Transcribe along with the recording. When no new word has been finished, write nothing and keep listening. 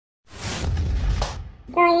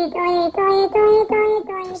So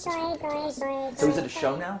is it a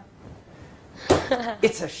show now?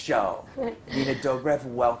 It's a show. Nina Dobrev,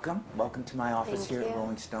 welcome. Welcome to my office here at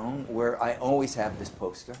Rolling Stone, where I always have this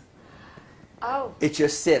poster. Oh. It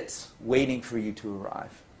just sits, waiting for you to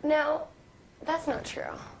arrive. No, that's not true.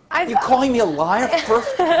 You're calling me a liar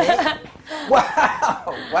first day?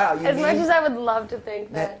 Wow. Wow. As much as I would love to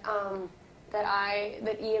think that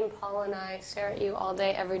that Ian, Paul, and I stare at you all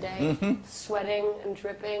day, every day, sweating and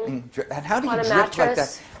dripping And how do you on a drip mattress. like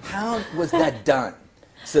that? How was that done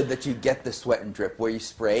so that you get the sweat and drip? Were you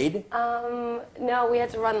sprayed? No, we had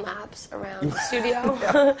to run laps around the studio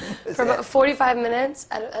for about 45 minutes.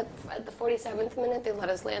 At the 47th minute, they let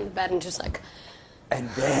us lay on the bed and just like... And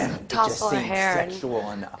then it just seemed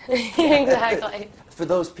sexual enough. Exactly. For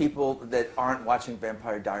those people that aren't watching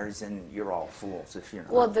Vampire Diaries, and you're all fools if you're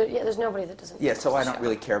not. Well, there's nobody that doesn't. Yeah, so I don't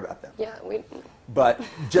really care about them. Yeah, we. But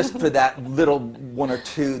just for that little one or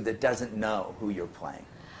two that doesn't know who you're playing,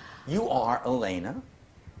 you are Elena,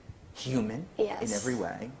 human in every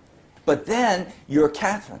way, but then you're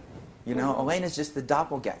Catherine. You know, Elena's just the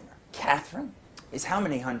doppelganger. Catherine is how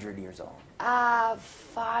many hundred years old?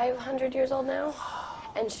 500 years old now,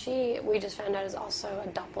 and we just found out, is also a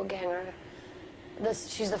doppelganger.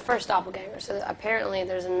 She's the first doppelganger, so apparently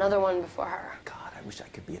there's another one before her. God, I wish I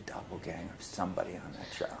could be a doppelganger of somebody on that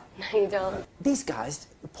show. No, you don't. These guys,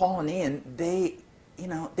 Paul and Ian, they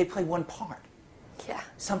play one part. Yeah.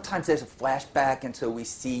 Sometimes there's a flashback, and so we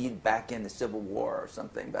see back in the Civil War or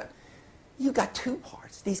something, but you got two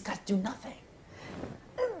parts. These guys do nothing.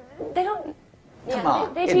 They don't... Come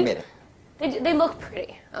on, admit it. They look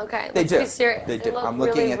pretty, okay? They do. Let's be serious. They do. Look I'm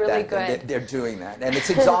looking really, at really that. good. They're doing that, and it's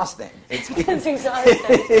exhausting. It's exhausting.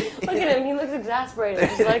 Look at him. He looks exasperated.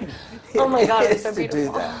 He's like, oh my God, he's so beautiful. To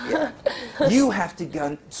do that, yeah. You have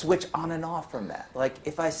to switch on and off from that. Like,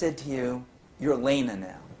 if I said to you, you're Elena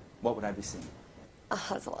now, what would I be seeing? Oh,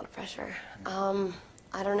 that's a lot of pressure.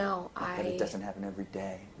 I don't know. But it doesn't happen every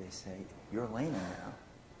day. They say, you're Elena now.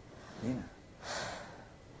 Nina.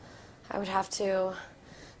 I would have to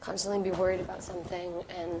constantly be worried about something,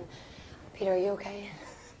 and Peter, are you okay?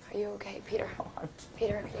 Are you okay, Peter?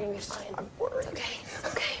 Peter, you're gonna be fine. I'm worried. It's okay. It's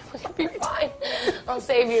okay. We're gonna be fine. I'll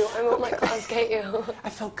save you. I won't let claws get you. I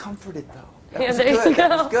felt comforted though. That was good. That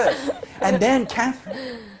was good. And then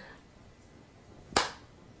Catherine.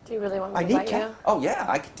 Do you really want me to bite you? Oh yeah,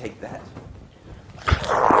 I could take that.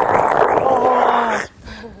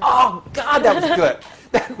 Oh God, that was good.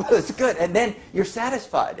 That was good. And then you're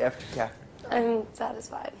satisfied after Catherine. I'm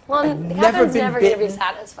satisfied. Well, Catherine's never going to be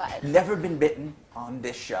satisfied. Never been bitten on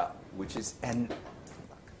this show, which is a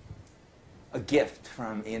gift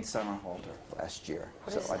from Ian Somerhalder last year.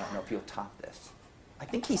 So I don't know if you'll top this. I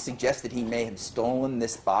think he suggested he may have stolen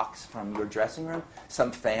this box from your dressing room.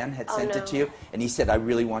 Some fan had sent it to you, and he said, I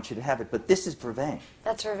really want you to have it. But this is Vervain.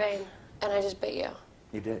 That's Vervain, and I just bit you.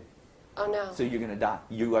 You did. Oh, no. So you're going to die.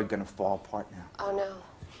 You are going to fall apart now. Oh, no.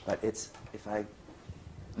 But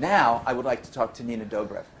now I would like to talk to Nina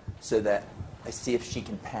Dobrev so that I see if she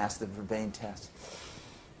can pass the Vervain test.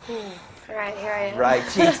 All right, here I am. Right,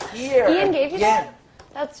 she's here. Ian gave you that?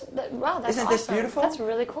 Wow, that's Isn't awesome. this beautiful? That's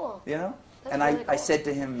really cool. You know? That's and really cool. I said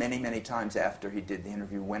to him many, many times after he did the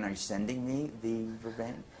interview, when are you sending me the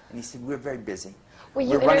Vervain? And he said, we're very busy. Well,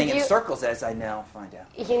 we're running in circles, as I now find out.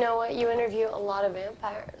 You know what? You interview a lot of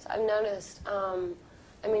vampires. I've noticed.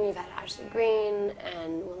 I mean, you've had Ashley Greene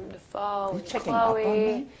and Willem Dafoe and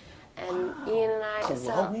Chloe and Ian and I.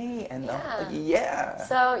 Chloe and yeah.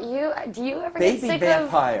 So do you ever Baby get sick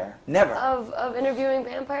vampire? Never. Of interviewing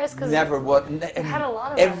vampires? Never. Well, I've had a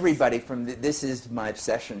lot of everybody from this is my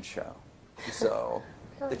obsession show. So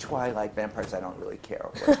the Twilight vampires, I don't really care.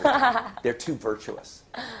 They're too virtuous.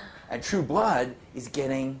 And True Blood is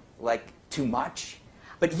getting like too much.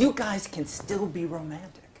 But you guys can still be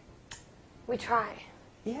romantic. We try.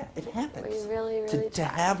 Yeah, it happens. We really, really to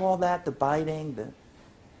have all that, the biting,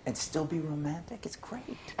 and still be romantic, it's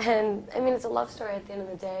great. And I mean, it's a love story at the end of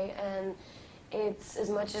the day, and it's,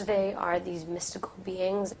 as much as they are these mystical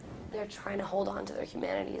beings, they're trying to hold on to their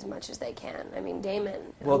humanity as much as they can. I mean,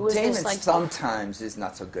 Damon. Well, Damon sometimes is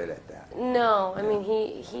not so good at that. No, I mean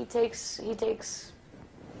he takes a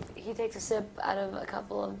sip out of a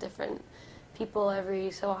couple of different people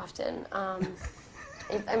every so often.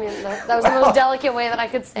 I mean, that was the most delicate way that I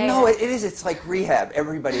could say it. No, it is. It's like rehab.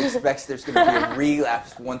 Everybody expects there's going to be a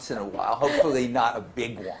relapse once in a while. Hopefully not a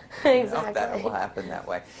big one. Exactly. That will happen that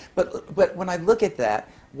way. But when I look at that,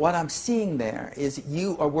 what I'm seeing there is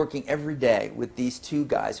you are working every day with these two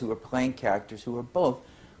guys who are playing characters who are both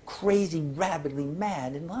crazy, rabidly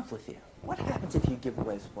mad in love with you. What happens if you give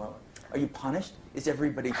away spoiler? Are you punished? Is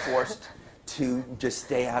everybody forced to just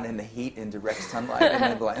stay out in the heat in direct sunlight in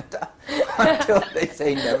Atlanta until they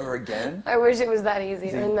say never again? I wish it was that easy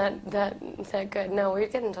and that good. No, we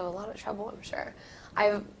get into a lot of trouble, I'm sure.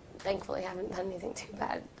 I thankfully haven't done anything too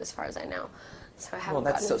bad as far as I know. So I haven't.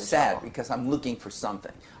 Well, that's so sad because I'm looking for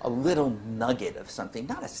something, a little nugget of something,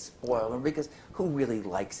 not a spoiler, because who really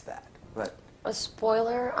likes that? But a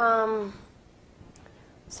spoiler,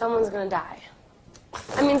 someone's gonna die.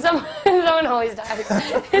 I mean, someone always dies.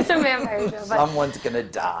 It's a vampire show. But someone's gonna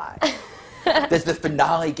die. Does the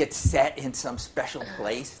finale get set in some special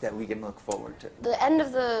place that we can look forward to? The end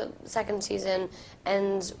of the second season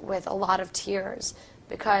ends with a lot of tears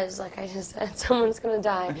because, like I just said, someone's gonna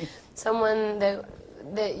die. Someone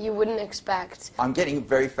that you wouldn't expect. I'm getting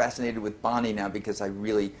very fascinated with Bonnie now because I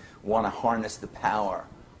really want to harness the power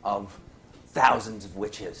of thousands of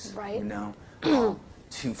witches, right? You know,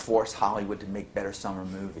 to force Hollywood to make better summer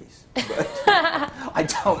movies. But I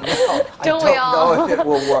don't know. I don't know if it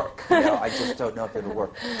will work. You know, I just don't know if it'll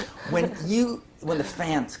work. When the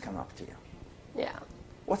fans come up to you, yeah,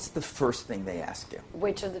 what's the first thing they ask you?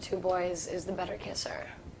 Which of the two boys is the better kisser?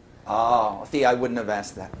 Oh, see, I wouldn't have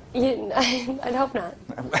asked that. I'd hope not.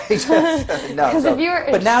 No,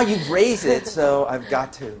 but now you've raised it, so I've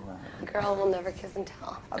got to. Girl will never kiss and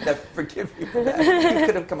tell. I'll never forgive you for that. You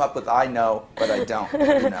could have come up with, I know, but I don't.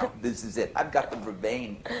 You know, this is it. I've got the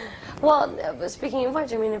vervain. Well, speaking of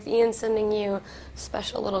which, I mean, if Ian's sending you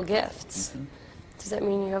special little gifts, does that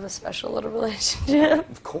mean you have a special little relationship?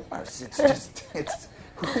 Of course. It's just,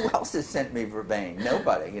 who else has sent me vervain?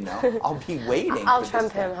 Nobody, you know. I'll be waiting. I'll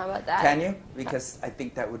trump him. How about that? Can you? Because I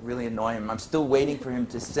think that would really annoy him. I'm still waiting for him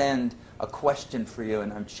to send a question for you,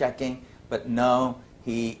 and I'm checking, but no.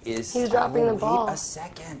 He's dropping the ball. Wait a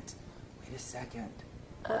second.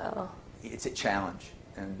 Uh-oh. It's a challenge,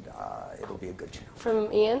 and it'll be a good challenge.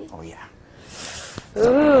 From Ian? Oh, yeah.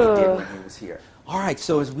 Something he did when he was here. All right,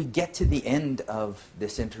 so as we get to the end of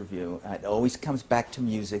this interview, it always comes back to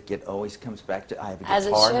music. It always comes back to, I have a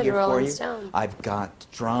guitar here for you. Stone. I've got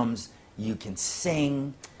drums. You can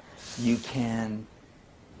sing. You can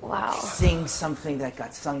sing something that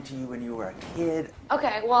got sung to you when you were a kid.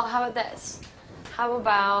 Okay, well, how about this? How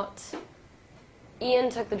about Ian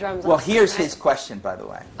took the drums off? Well, here's his question, by the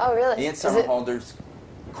way. Oh, really? Ian Somerhalder's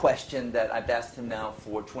question that I've asked him now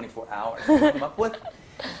for 24 hours to come up with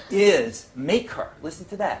is make her, listen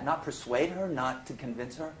to that, not persuade her, not to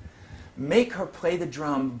convince her, make her play the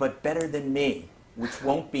drum, but better than me, which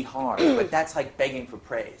won't be hard. But that's like begging for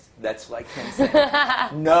praise. That's like him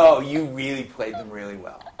saying, no, you really played them really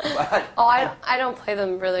well. But, I don't play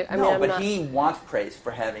them really. He wants praise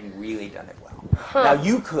for having really done it well. Now,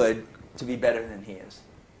 you could, to be better than he is,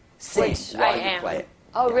 sing while you play it.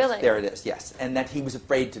 Oh, yes, really? There it is, yes. And that he was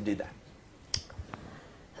afraid to do that.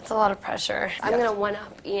 That's a lot of pressure. Yes. I'm going to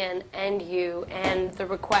one-up Ian and you and the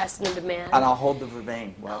request and the demand. And I'll hold the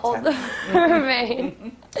vervain. Hold the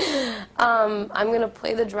vervain. I'm going to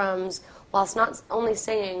play the drums whilst not only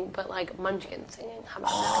singing, but like Munchkin singing. How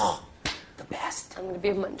about that? The best. I'm going to be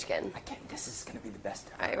a Munchkin. This is going to be the best.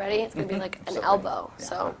 All right, ready? It's going to be like an elbow. Yeah.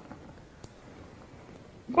 So.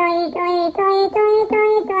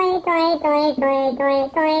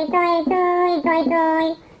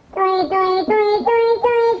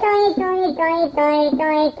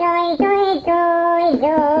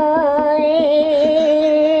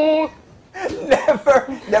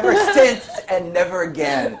 Never since and never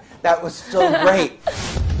again. That was so great.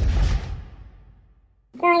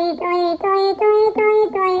 Never